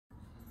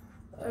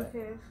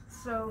Okay,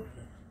 so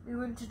we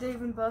went to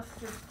Dave &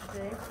 Buster's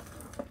today,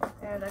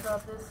 and I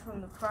got this from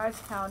the prize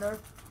counter.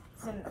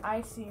 It's an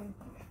Icee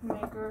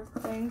Maker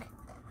thing,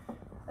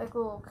 like a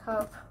little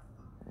cup.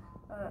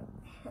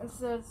 It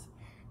says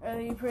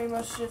you pretty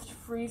much just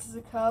freeze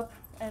the cup,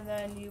 and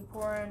then you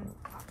pour in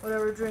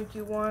whatever drink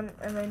you want,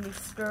 and then you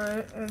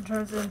stir it, and it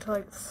turns into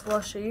like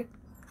slushy.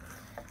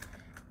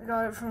 I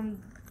got it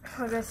from,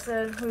 like I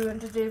said, we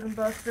went to Dave &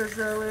 Buster's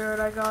earlier,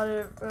 and I got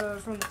it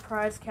from the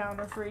prize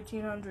counter for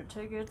 1,800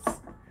 tickets.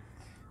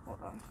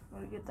 Hold on,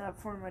 let me get that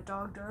before my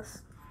dog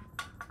does.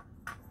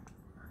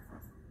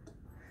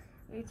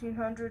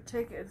 1,800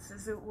 tickets.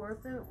 Is it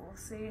worth it? We'll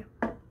see.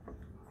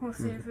 We'll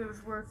see if it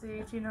was worth the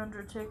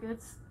 1,800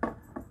 tickets.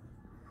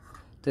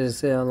 Does it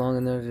say how long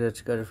in there that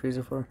you got to freeze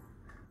it for?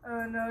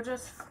 No, it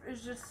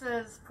just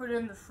says put it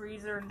in the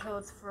freezer until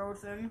it's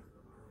frozen.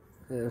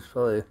 Yeah, it's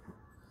probably. I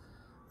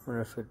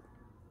wonder if it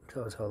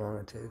tells how long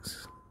it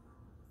takes.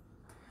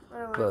 By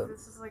the way,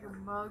 this is like a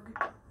mug.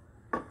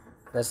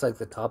 That's like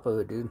the top of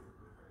it, dude.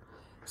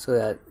 So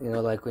that, you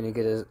know, like when you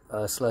get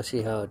a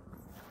slushy, how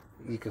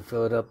you can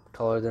fill it up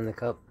taller than the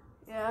cup.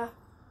 Yeah.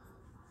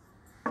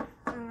 And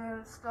then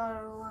it's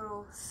got a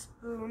little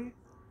spoon,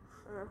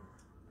 or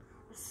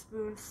a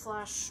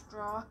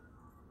spoon/straw.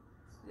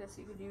 I guess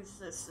you could use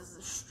this as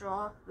a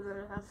straw, but then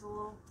it has a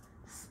little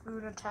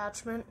spoon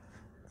attachment.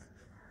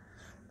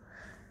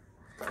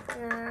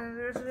 And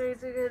there's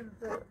anything in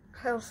the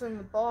house in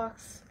the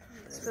box,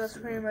 so that's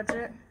pretty much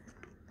it.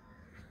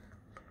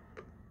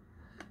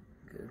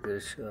 Get a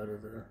good shot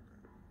of the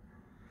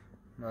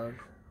mug.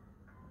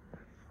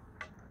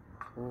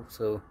 Cool,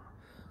 so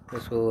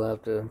this we'll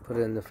have to put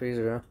it in the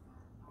freezer,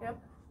 huh?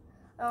 Yep.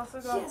 I also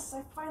got... Yes,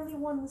 I finally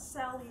won the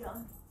Sally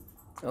Young.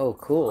 Oh,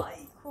 cool.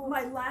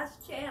 My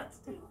last chance,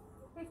 dude.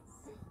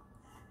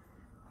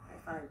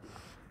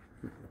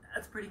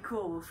 That's pretty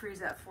cool. We'll freeze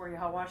that for you.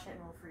 I'll wash it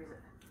and we'll freeze it.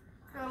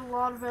 Got a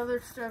lot of other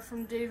stuff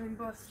from Dave &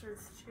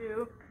 Buster's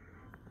too.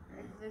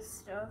 Like this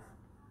stuff.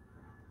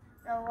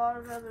 Got a lot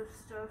of other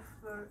stuff,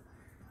 but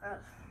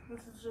this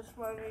is just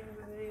what I made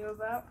the video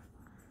about.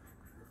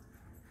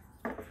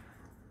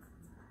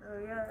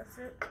 So yeah, that's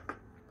it.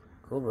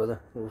 Cool,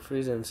 brother. We'll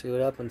freeze it and see what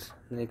happens.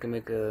 And then you can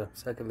make a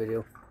second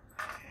video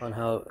on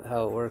how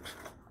it works.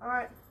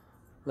 Alright.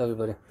 Love you,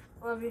 buddy.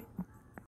 Love you.